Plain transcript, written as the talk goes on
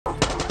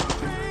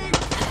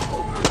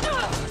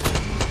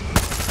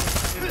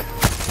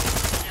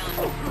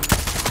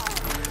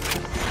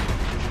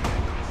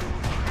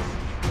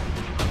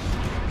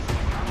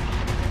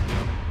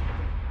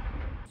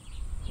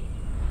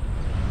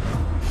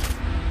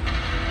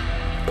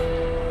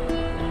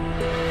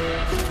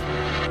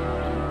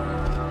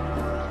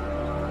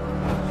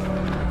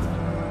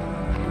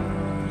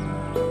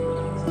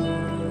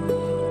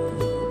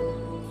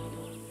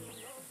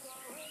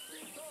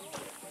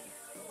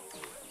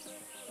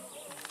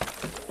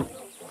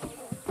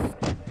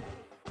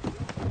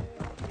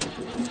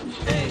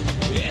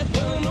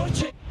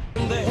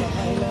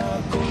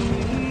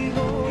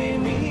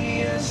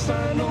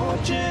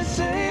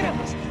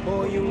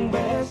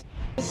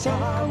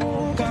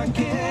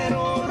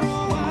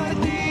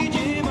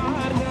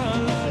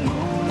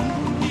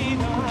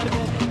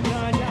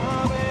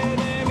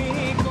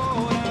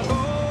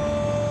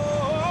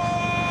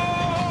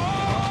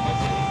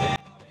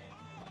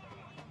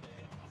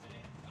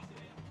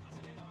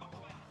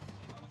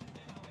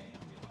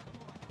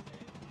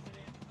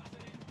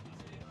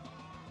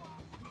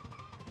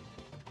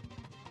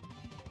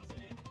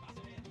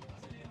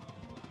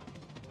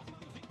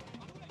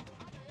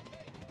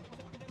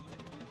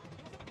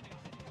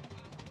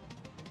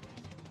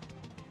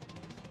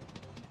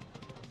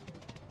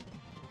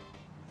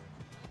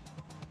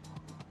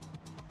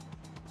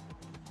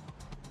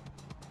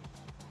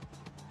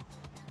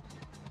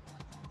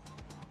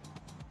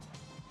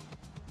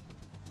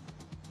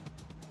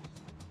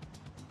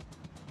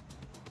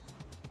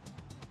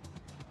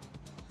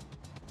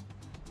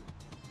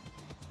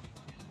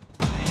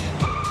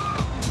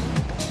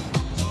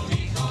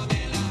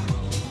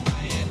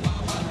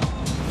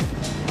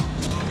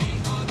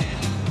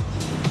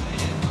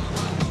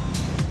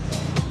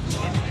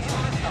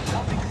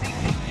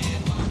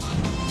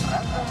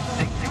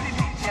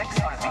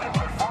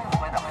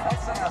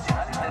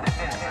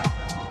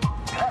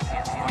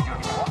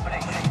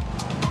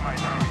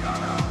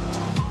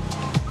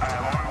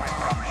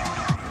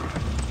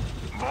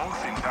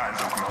both in times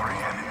of glory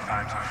and in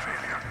times of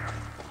failure.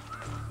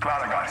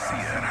 Clara Garcia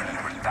and her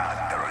Libertad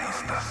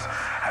terroristas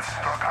have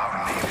struck our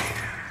navy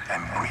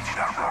and breached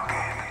our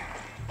blockade.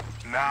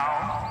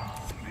 Now,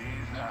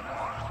 these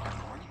animals can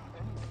reap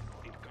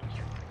It comes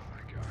from my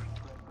backyard.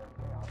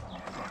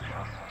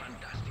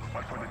 Fantastic.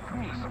 but for the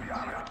tools of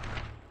Yara.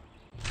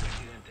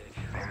 Presidente,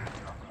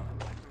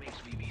 what makes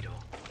Viviro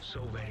so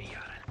very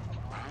Yara?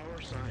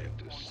 Our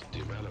scientists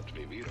developed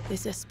Viviro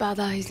This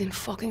espada isn't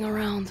fucking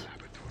around.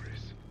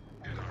 laboratories,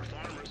 and our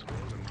farmers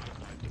grow the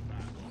modified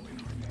tobacco in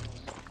our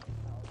fields.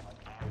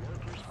 Our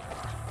workers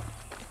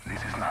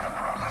This is not a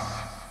promise.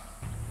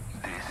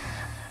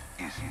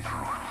 This is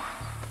truth.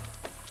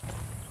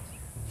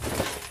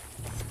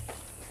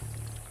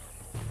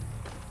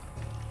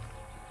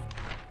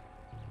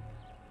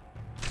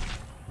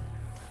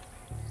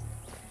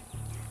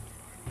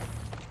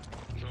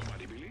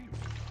 Nobody believed.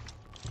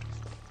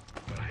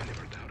 But I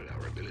never doubted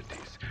our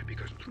abilities,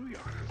 because true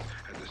Yarans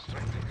had the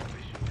strength and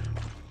ambition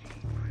to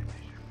see my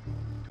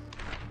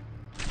vision.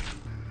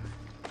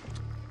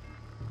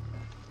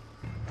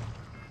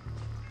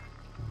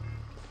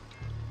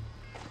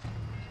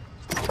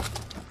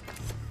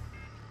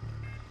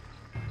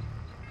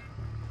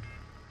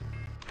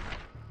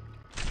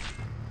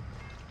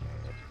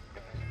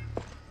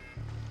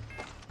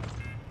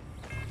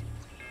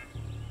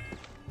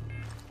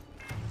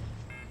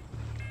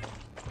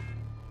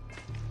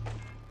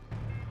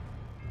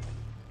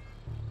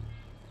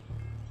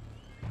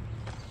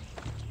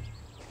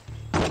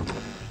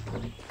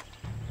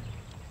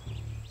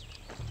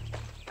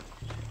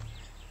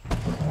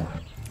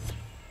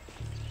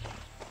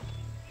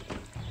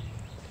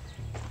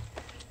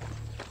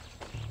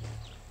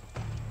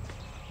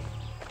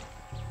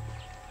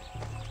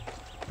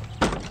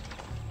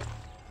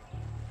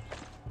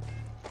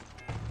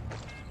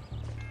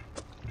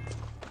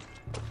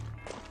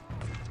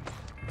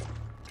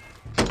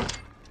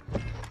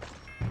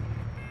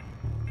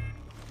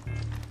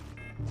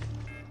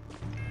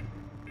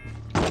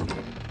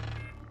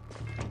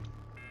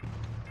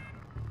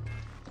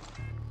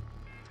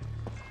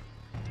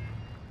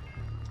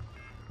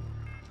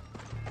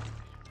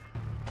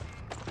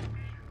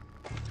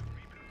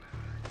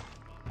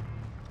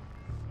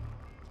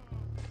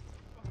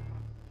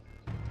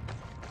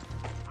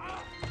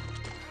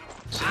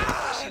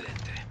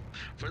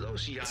 For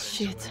those Yarans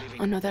who Shit, are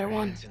living another with their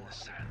one. hands in the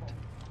sand,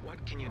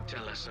 what can you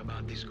tell us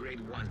about this great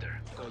wonder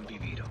called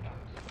Viviro?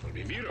 Well,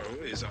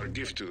 Viviro is our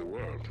gift to the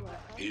world.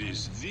 It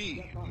is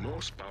the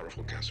most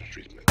powerful cancer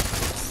treatment.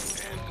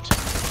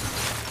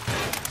 And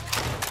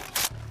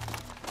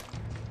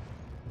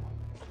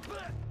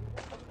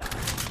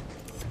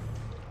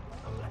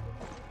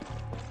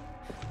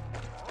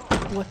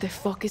What the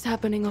fuck is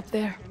happening up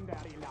there?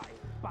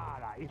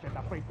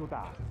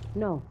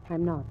 No,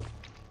 I'm not.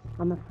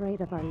 I'm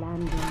afraid of our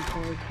land being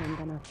poisoned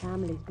and our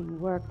families being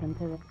worked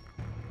until...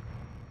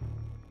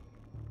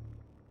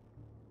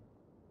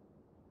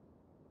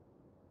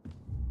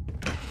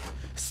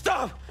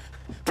 Stop!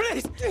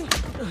 Please!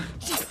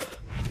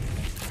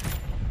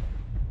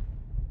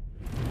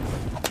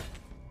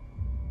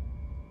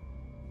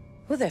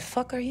 Who the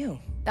fuck are you?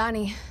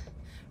 Danny,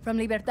 from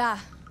Libertad.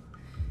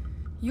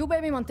 You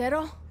baby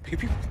Montero?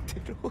 Baby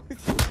Montero.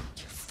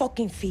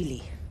 Fucking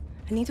Philly.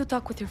 I need to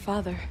talk with your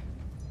father.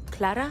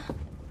 Clara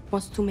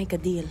wants to make a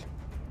deal.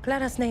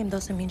 Clara's name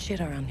doesn't mean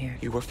shit around here.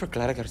 You work for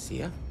Clara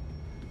Garcia?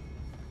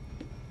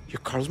 You're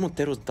Carlos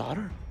Montero's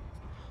daughter?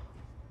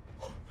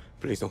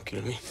 Please don't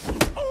kill me.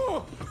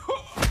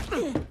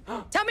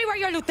 Tell me where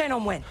your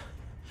lieutenant went.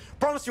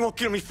 Promise you won't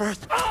kill me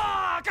first.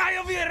 Ah,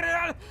 Cayo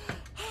Villarreal!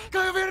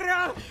 Cayo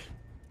Villarreal!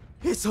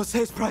 It's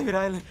Jose's private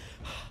island.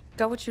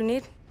 Got what you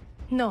need?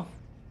 No,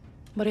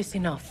 but it's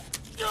enough.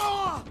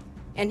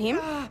 And him?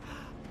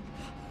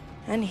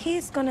 And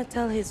he's gonna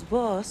tell his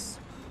boss,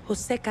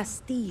 Jose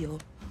Castillo,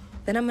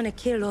 that I'm gonna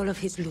kill all of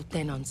his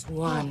lieutenants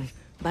one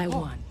by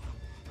one.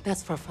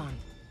 That's for fun.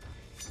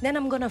 Then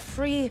I'm gonna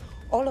free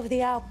all of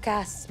the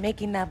outcasts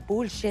making that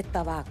bullshit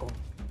tobacco.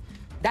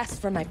 That's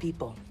for my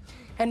people.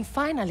 And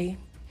finally,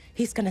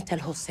 he's gonna tell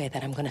Jose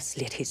that I'm gonna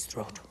slit his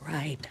throat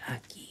right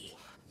aquí.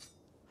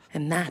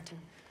 And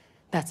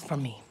that's for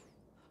me.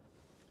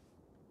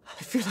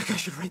 I feel like I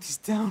should write this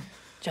down.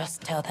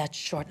 Just tell that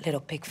short little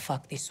pig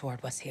fuck this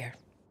sword was here.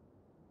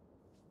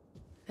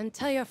 And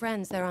tell your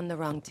friends they're on the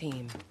wrong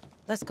team.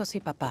 Let's go see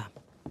Papa.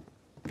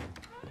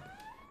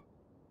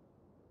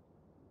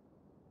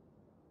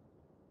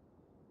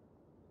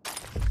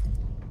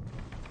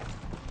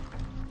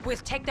 We'll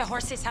take the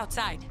horses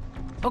outside.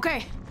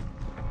 Okay.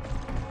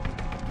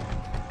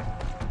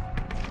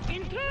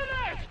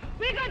 Intruders!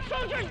 We got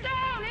soldiers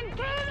down!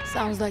 Intruders!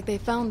 Sounds like they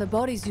found the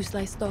bodies you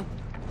sliced up.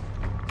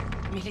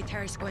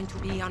 Military's going to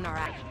be on our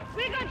ass.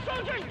 We got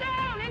soldiers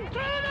down!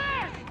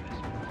 Intruders!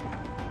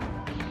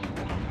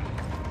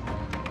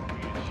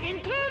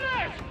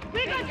 Intruders!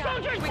 We got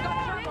soldiers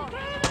down!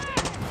 Intruders!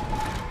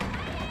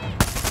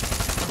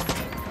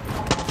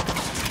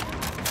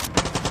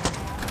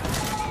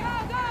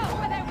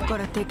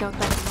 Gotta take out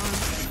that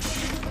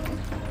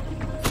alarm.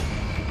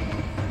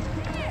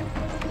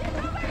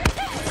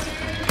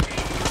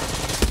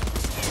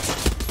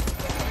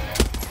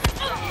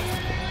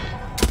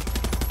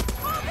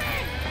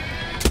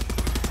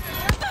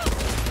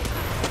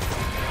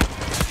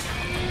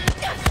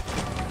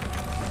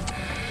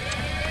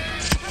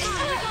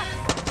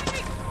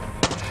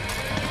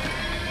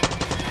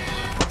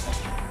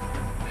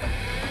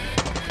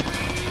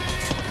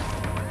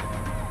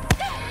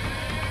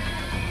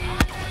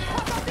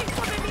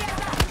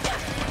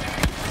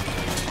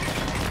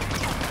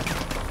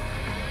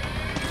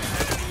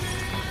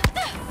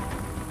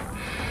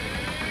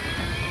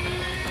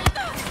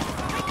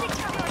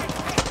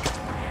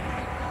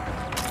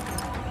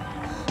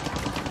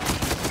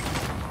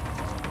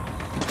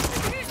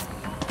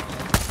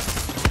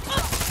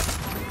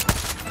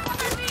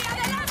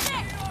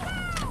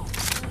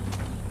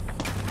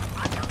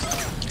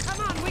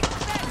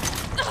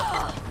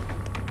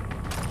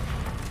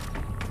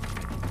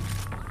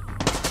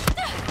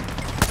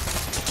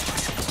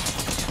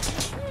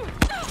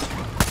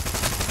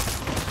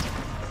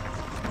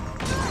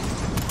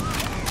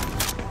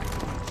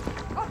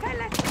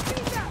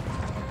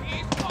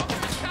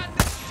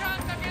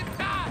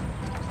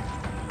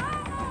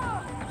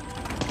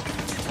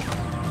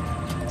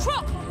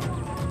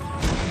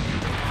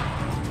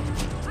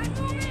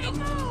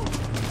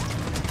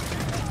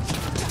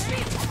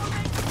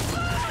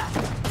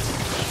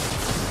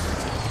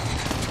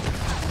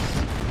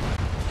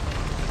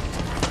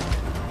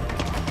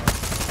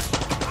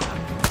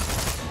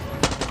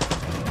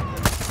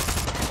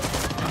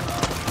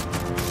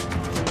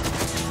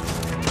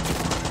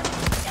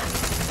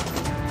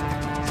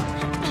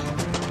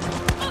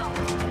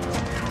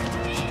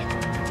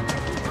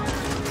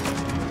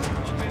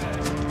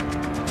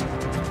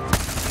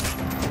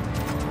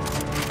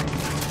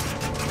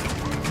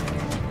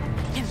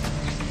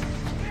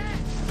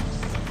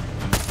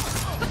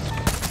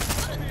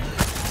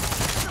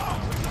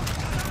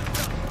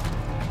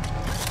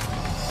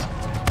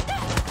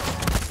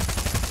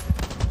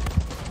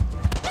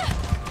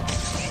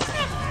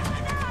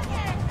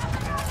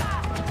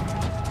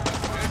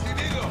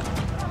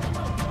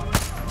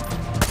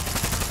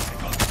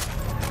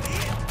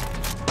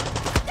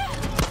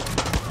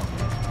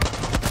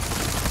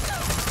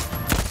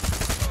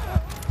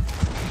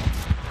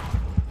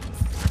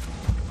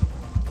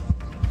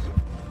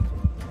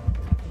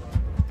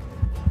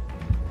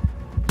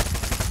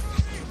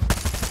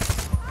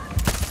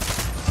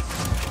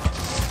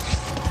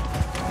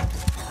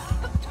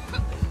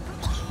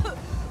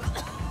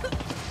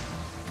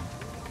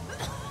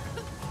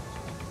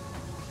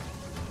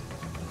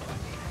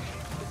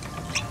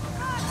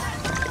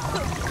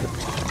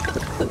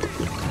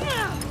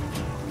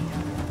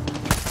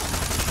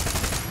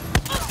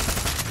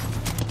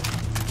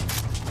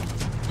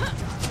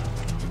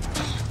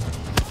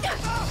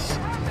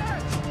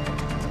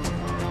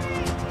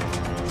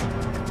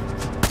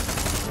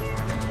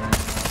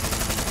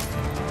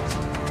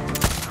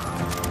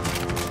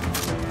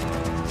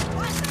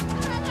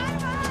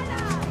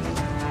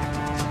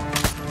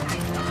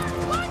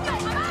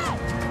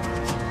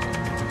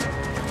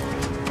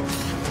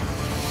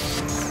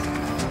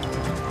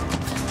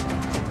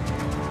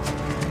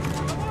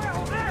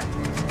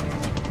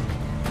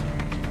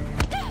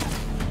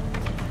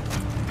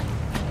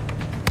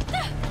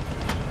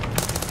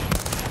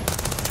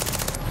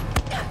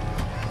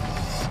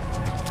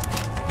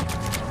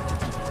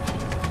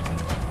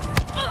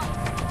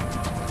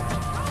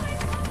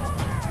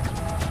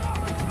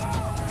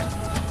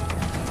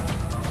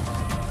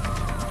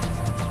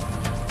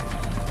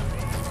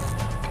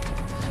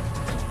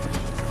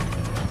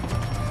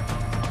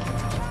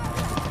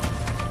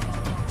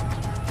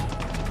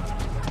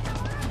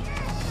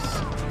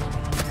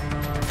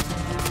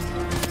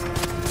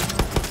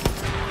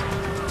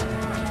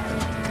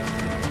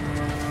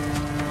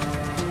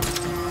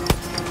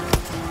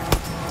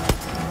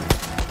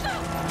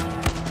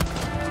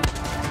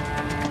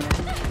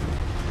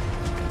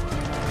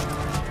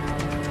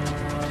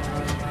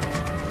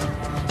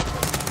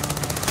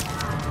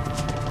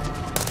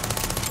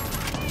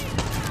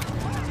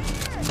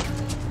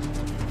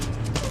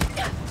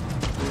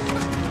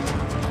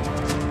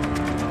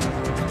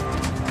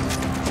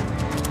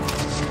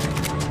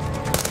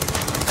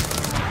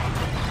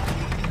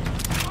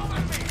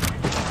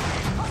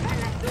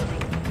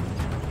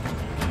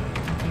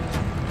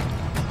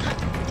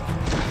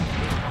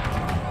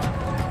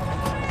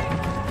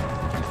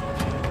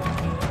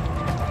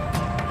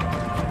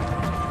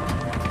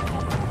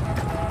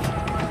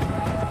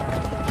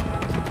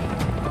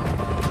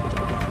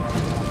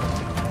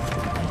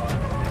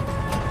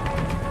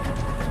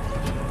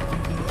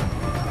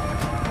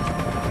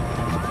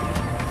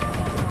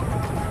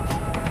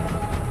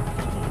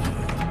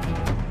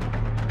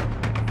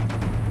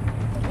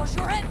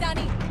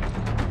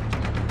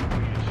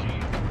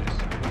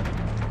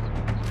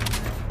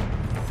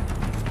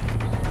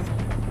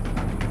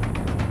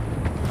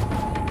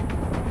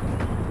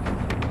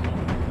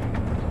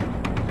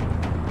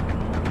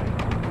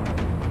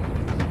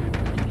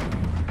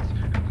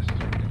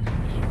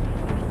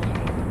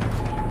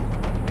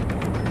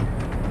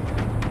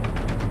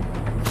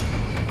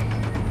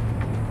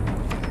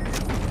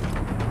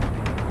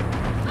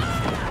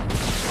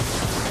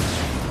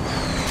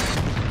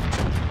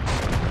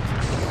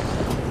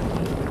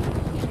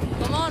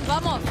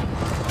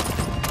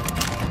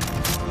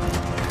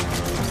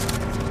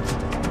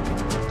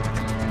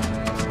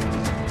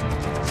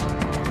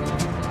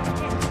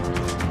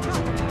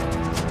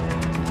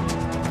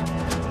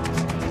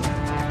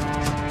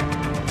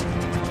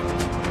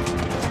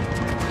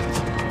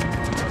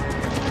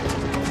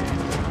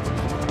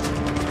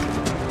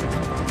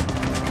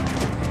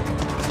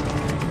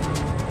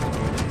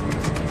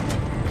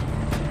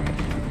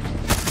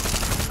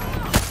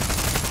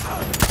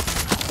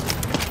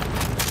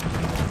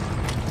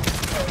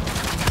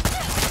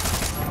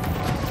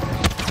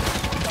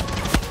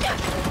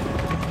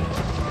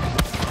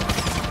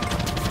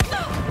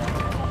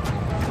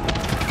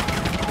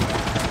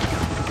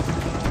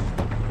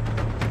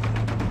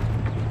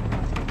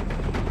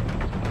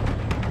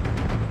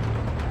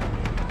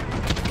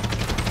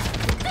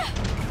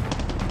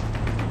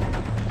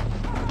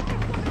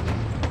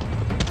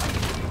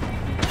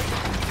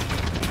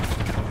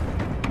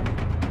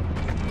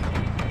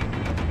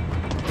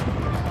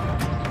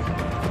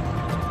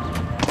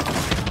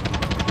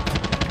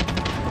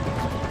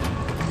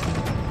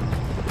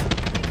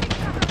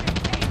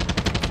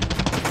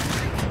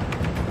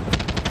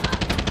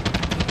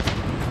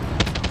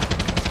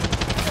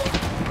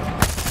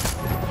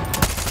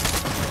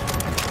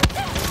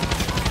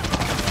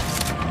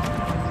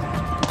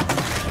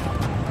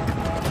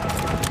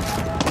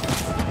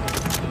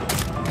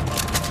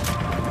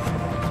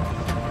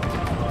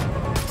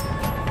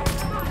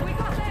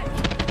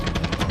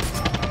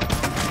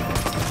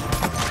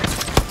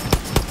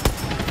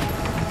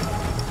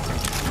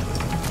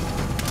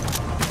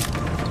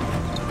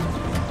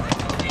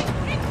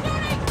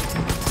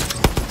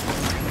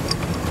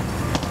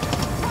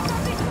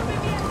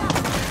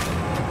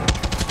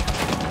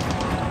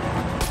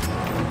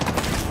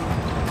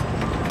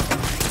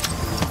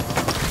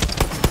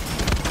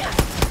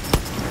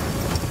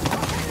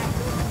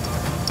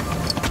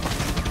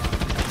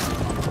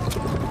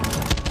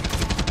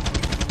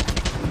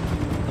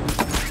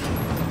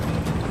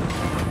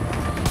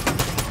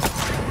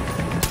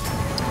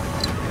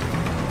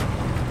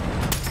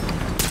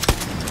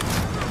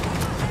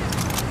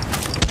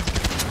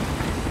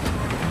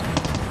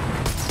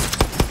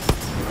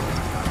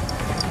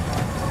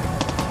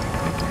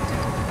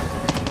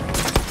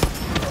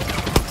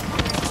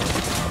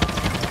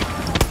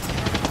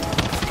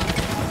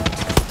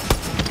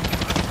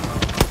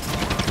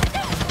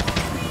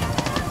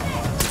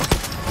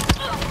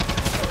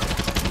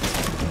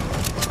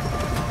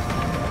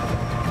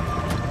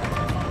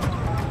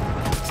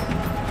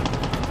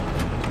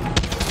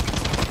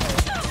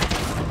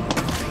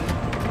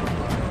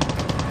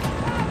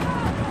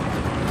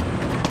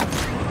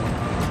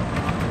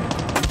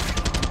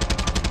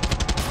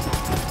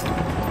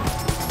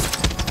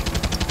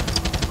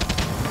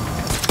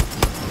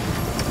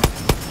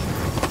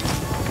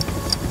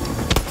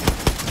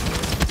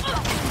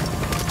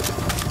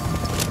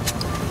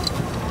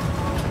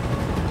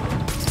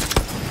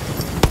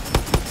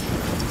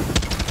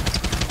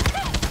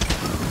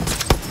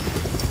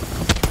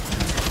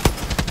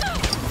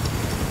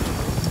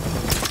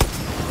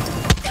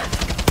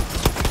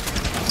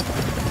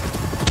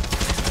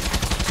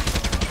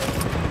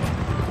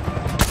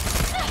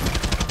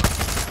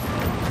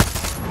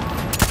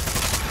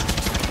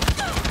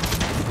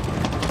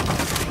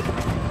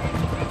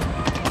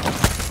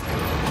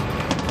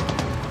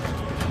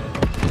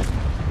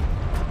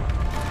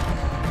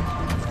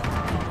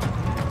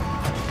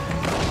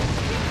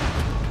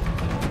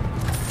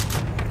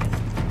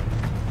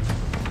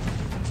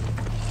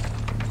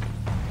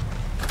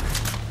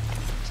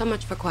 So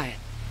much for quiet.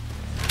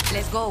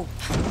 Let's go.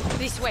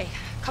 This way.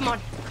 Come on.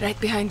 Right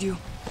behind you.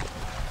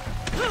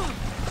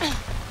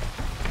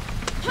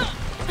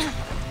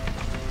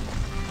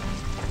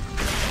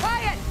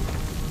 Quiet!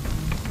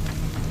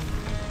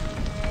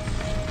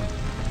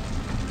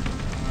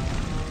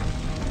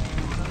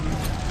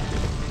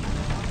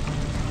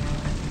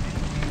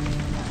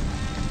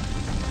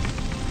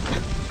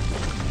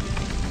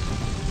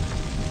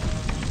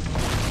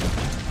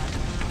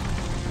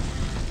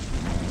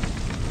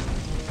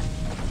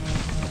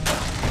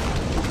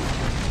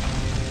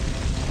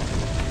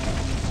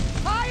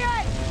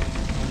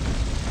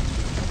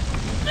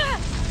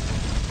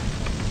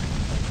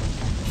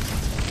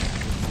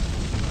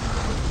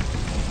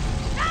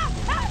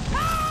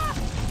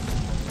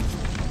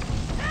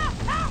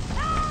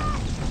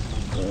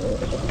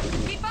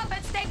 Keep up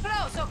and stay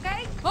close,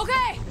 okay?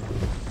 Okay!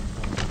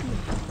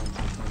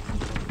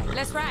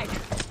 Let's ride.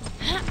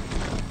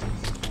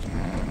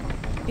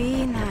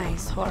 Be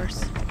nice,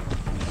 horse.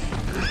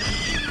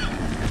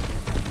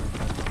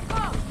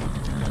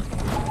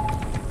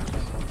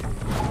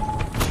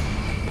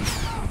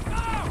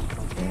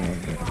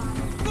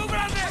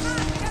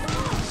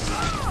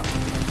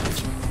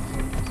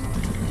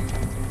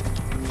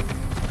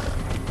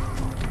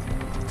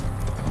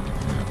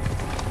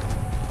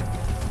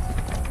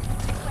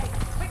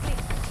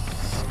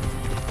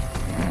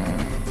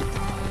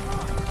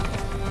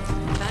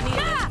 Danny,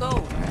 let's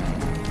go.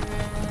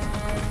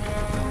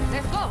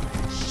 Let's go.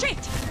 Shit!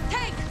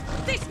 Take!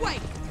 This way!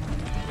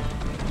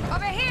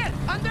 Over here,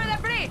 under the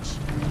bridge!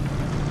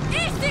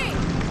 Easy!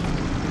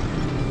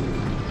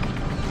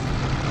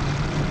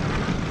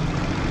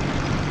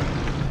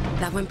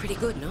 That went pretty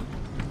good, no?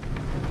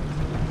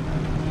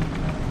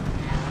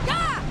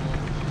 Ah!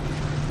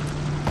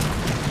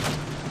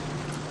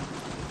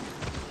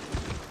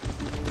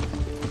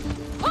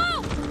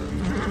 Oh!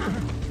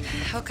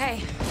 Okay, I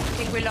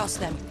think we lost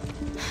them.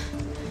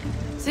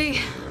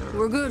 See,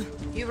 we're good.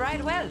 You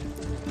ride well.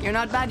 You're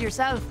not bad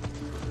yourself.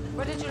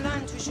 Where did you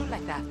learn to shoot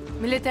like that?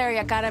 Military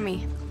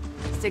Academy.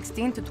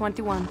 16 to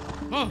 21.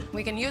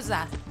 We can use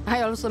that.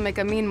 I also make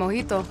a mean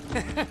mojito.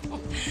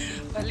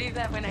 Believe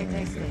that when I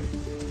taste it.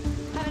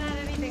 Haven't had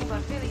anything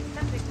but really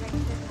something like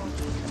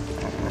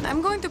this.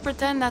 I'm going to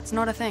pretend that's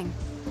not a thing.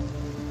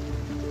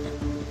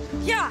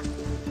 Yeah!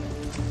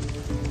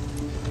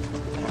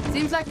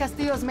 Seems like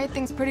Castillo's made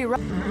things pretty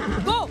rough.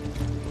 Go!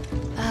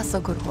 That's a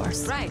good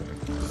horse. Right.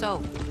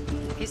 So,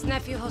 his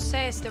nephew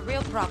Jose is the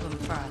real problem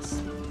for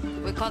us.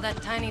 We call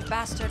that tiny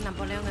bastard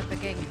Napoleón el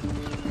Pequeño.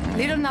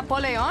 Little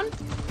Napoleon?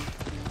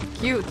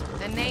 Cute.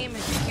 The name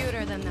is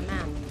cuter than the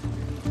man.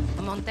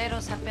 The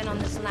Monteros have been on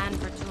this land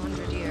for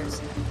 200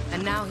 years,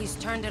 and now he's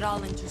turned it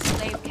all into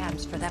slave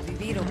camps for that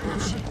vivido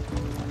bullshit.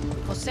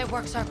 Jose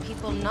works our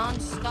people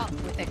non-stop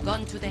with a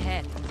gun to the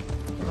head.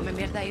 Come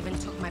mierda even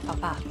took my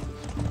papa.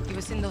 He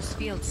was in those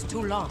fields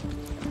too long.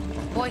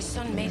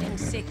 Poison made him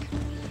sick.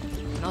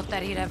 Not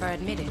that he'd ever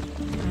admit it.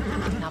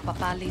 Now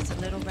Papa leads a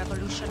little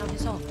revolution of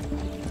his own.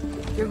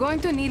 You're going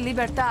to need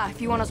libertad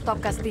if you want to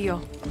stop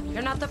Castillo.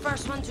 You're not the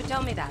first one to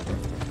tell me that.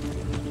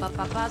 But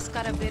Papa's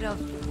got a bit of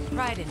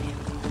pride in him.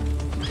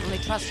 Only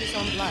trusts his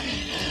own blood.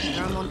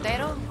 You're a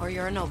Montero or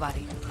you're a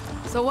nobody.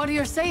 So what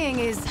you're saying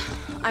is,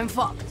 I'm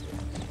fucked.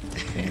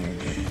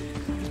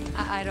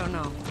 I don't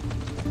know.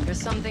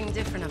 There's something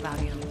different about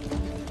him.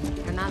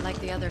 You're not like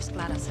the others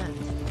Clara sent.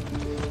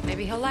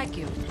 Maybe he'll like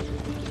you.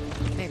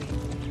 Maybe.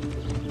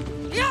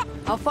 Yeah!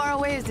 How far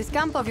away is this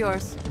camp of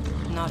yours?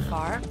 Not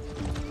far.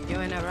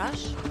 You in a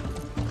rush?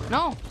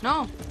 No,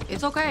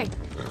 it's okay.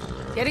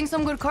 Getting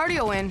some good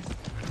cardio in.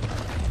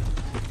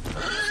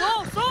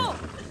 So!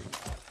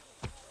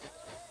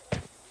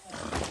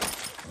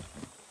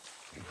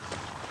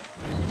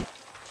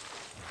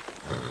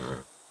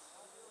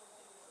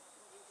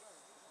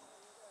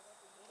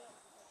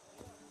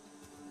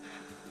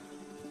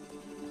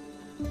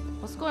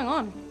 What's going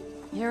on?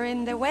 You're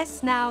in the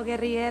West now,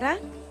 guerrillera.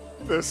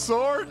 The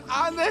sword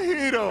and the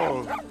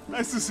hero.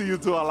 Nice to see you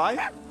two alive.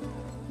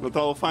 Not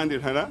all find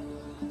it, huh?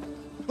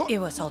 It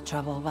was all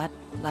trouble, but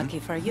lucky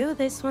for you,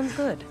 this one's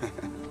good.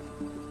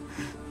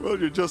 Well,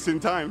 you're just in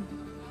time.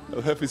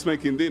 El Jefe's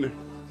making dinner.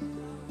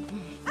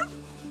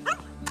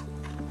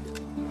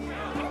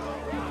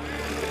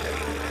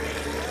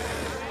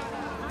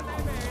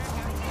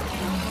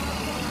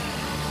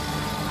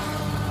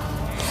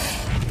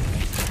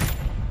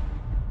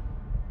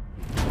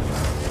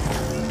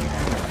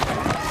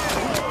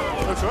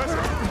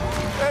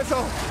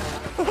 Eso.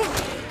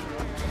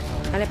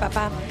 Dale,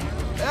 papá.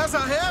 ¡Esa,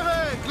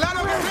 jefe!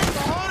 ¡Claro que sí,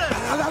 cojones!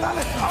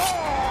 ¡Dale!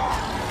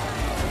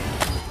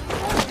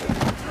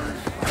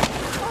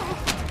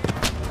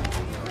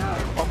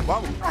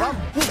 Vamos.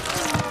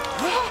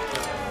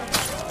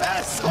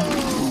 Eso.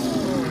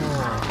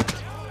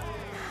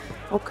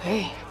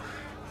 Okay.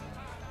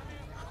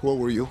 What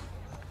were you?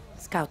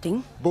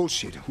 Scouting.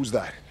 Bullshit. Who's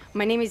that?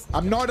 My name is...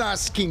 I'm not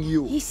asking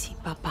you. Easy,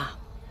 papa.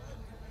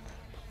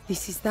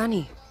 This is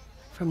Danny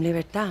from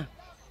Libertad.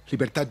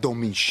 Libertad don't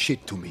mean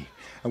shit to me.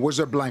 And where's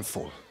our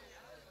blindfold?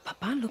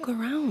 Papa, look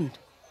around.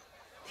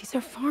 These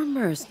are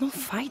farmers, no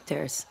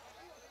fighters.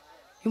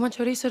 You want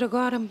Chorizo to go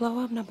out and blow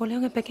up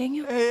Napoleon el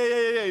Pequeño?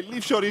 Hey,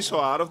 leave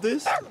Chorizo out of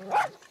this.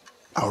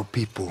 Our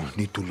people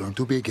need to learn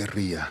to be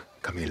guerrilla,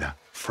 Camila.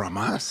 From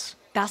us.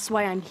 That's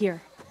why I'm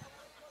here.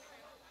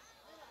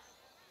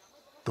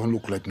 Don't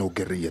look like no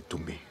guerrilla to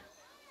me.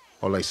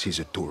 All I see is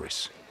a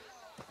tourist.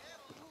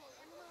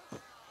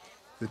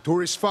 The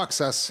tourist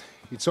fucks us.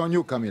 It's on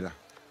you, Camila.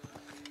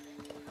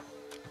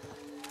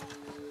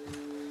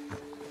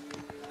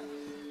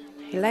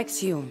 He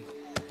likes you.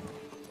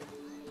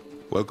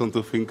 Welcome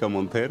to Finca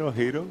Montero,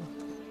 hero.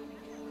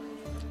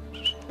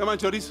 Come on,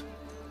 Chorizo.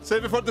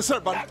 Save it for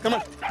dessert, buddy. Come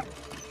on.